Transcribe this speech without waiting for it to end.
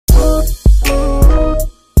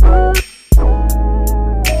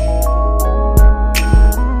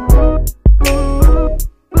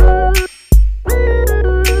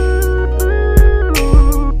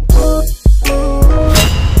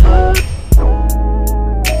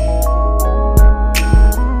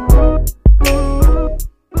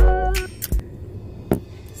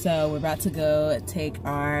to go take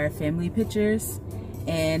our family pictures.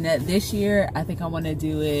 And this year, I think I want to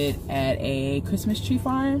do it at a Christmas tree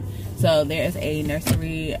farm. So there is a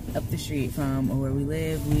nursery up the street from where we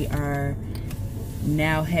live. We are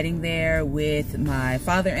now heading there with my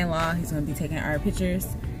father-in-law. He's going to be taking our pictures.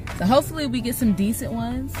 So hopefully we get some decent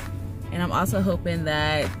ones. And I'm also hoping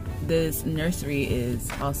that this nursery is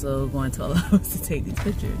also going to allow us to take these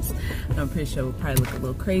pictures. I'm pretty sure we'll probably look a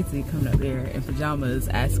little crazy coming up there in pajamas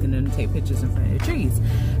asking them to take pictures in front of the trees.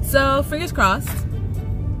 So fingers crossed.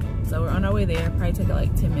 So we're on our way there. Probably take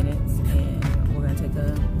like 10 minutes, and we're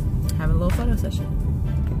gonna have a little photo session.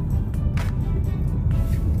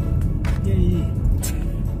 Yay!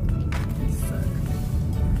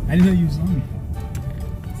 I didn't know you was on me.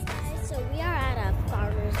 So we are at a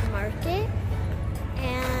farmer's market,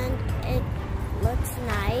 and it looks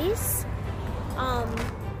nice.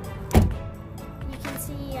 You can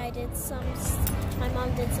see my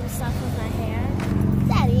mom did some stuff with my hair.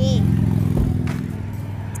 Daddy!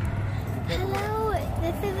 Hello,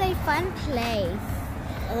 this is a fun place.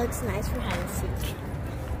 It looks nice for hide and seek.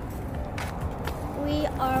 We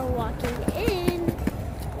are walking in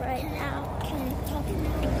right now. Can I talk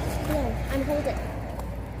now? No, I'm holding.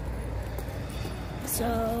 So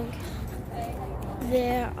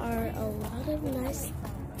there are a lot of nice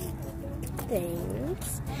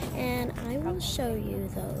things, and I will show you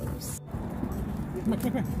those. Come on,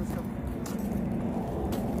 let's go.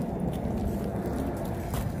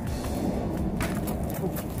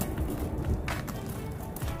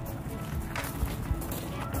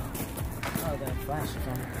 Oh, that flash is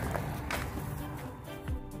on.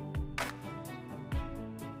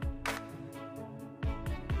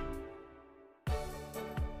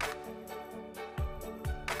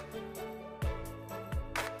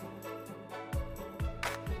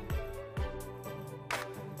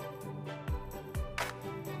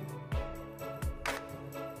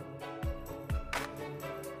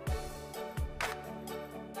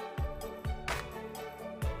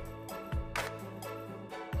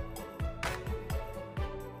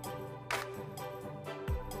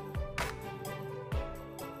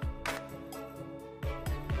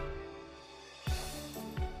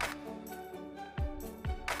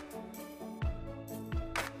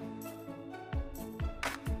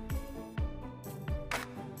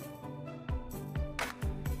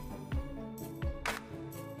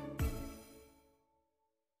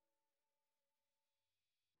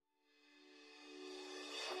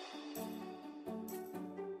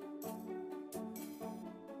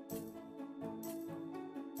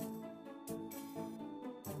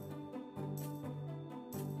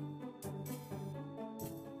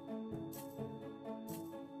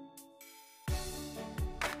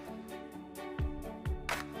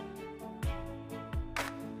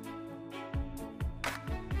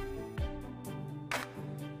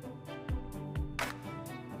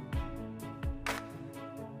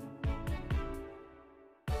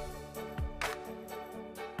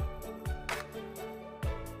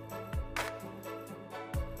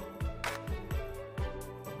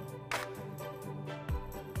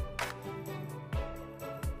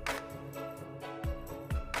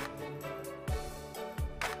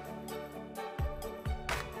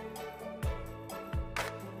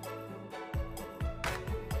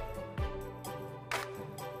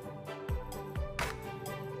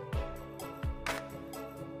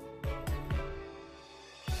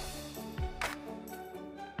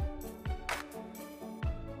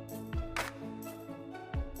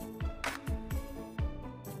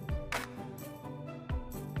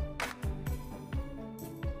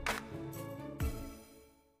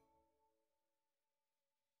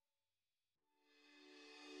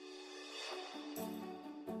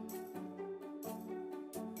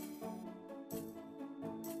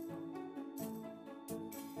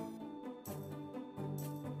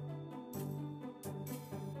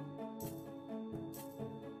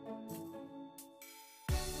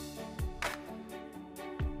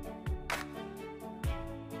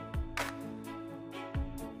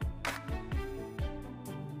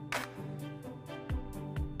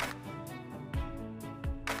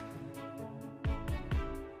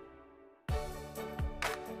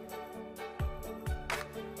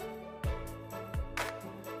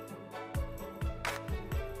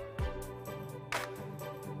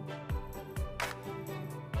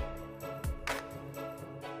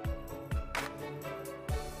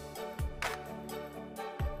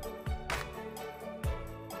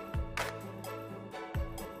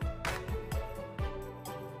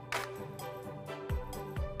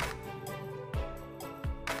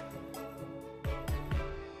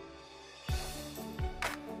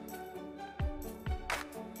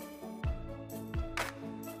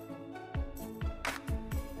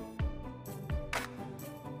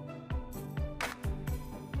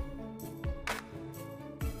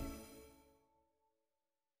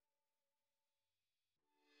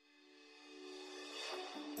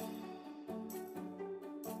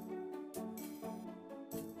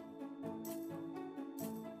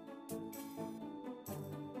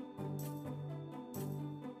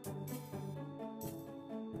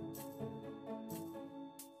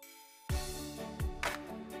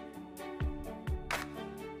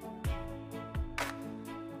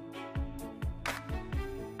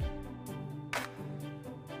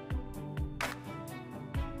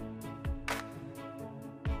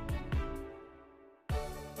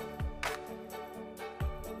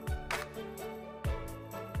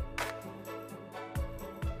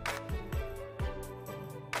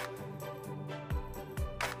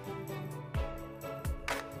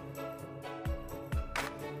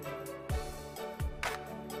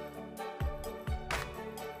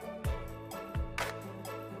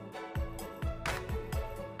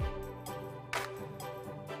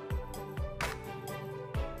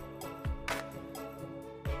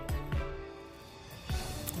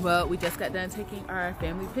 Well, we just got done taking our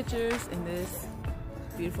family pictures in this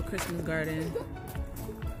beautiful Christmas garden.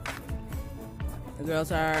 The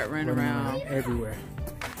girls are running around everywhere.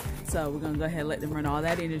 So we're gonna go ahead and let them run all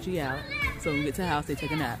that energy out. So when we get to the house, they take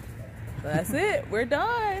a nap. So that's it, we're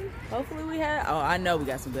done. Hopefully we had, oh, I know we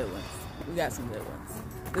got some good ones. We got some good ones.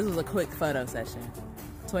 This was a quick photo session.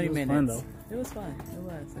 20 minutes. Fun, though. It was fun, it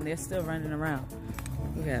was. And they're still running around.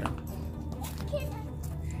 Look at them.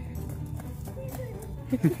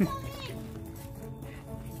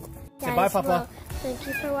 Say bye, Papa. Well, thank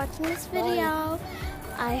you for watching this video.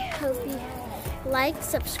 I hope you like,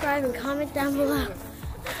 subscribe, and comment down below.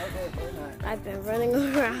 I've been running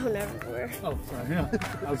around everywhere. Oh, sorry. Yeah.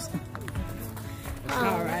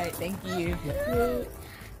 All right, thank you.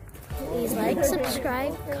 Please like,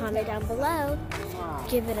 subscribe, comment down below.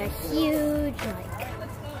 Give it a huge like.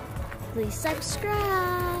 Please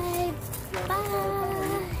subscribe.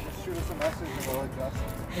 Bye. Shoot us a message and we'll adjust.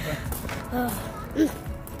 Oh.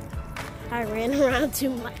 I ran around too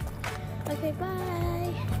much. Okay,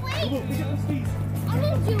 bye. Wait, I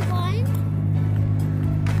didn't do one.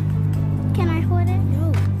 Can I hold it?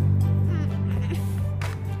 No.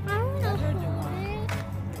 I want to hold it.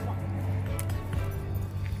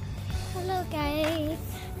 Hello, guys.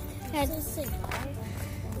 Just say bye.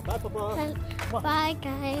 Bye, Papa. Bye,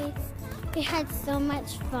 guys. We had so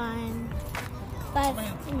much fun. But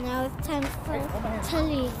now it's time to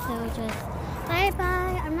leave, so just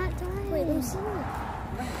bye-bye. I'm not done. Wait, let me see.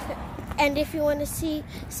 And if you want to see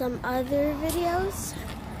some other videos,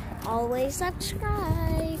 always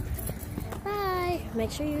subscribe. Bye.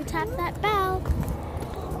 Make sure you tap that bell.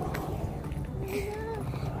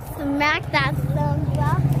 Smack that thumbs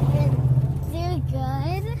up and do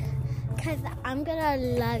good. Because I'm going to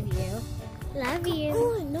love you. Love you.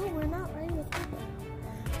 Oh, no, we're not ready.